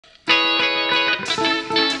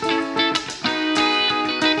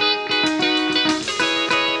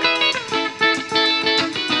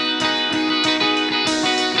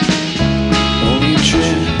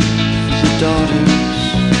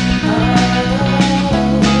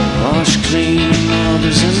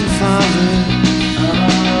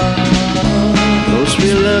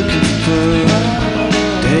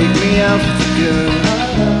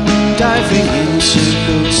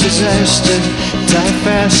disaster, die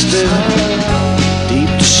faster,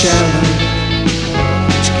 deep to shallow,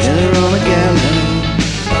 together on a gallows.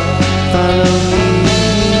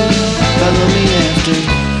 Follow me after.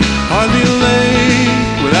 Hardly a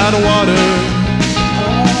lake without water.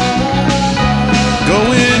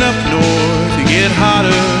 Going up north, you get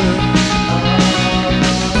hotter.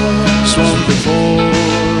 Swamp before,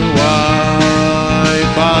 why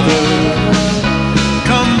bother?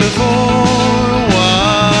 Come before,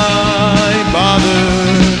 why bother?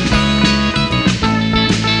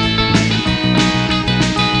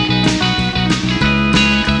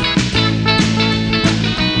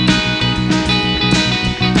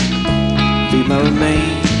 Feed my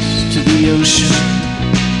remains to the ocean.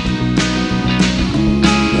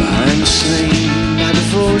 I'm slain by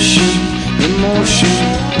devotion, emotion,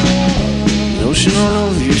 lotion all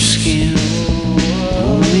over your skin.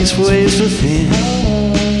 All these waves within,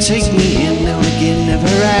 take me in, now again,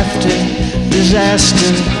 never after.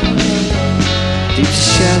 Disaster, deep to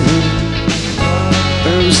shallow,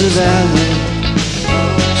 herbs of aloe,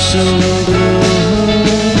 so blue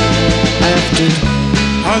after.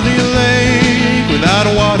 Hardly a lake without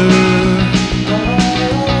water.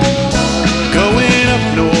 Going up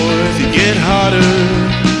north, you get hotter.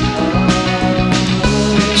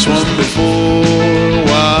 Swum before,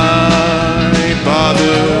 why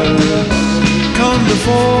bother? Come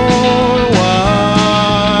before,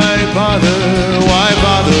 why bother? Why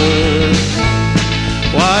bother?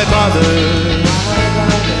 Why bother?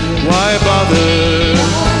 Why bother?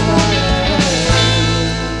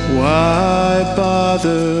 Why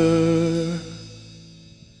bother?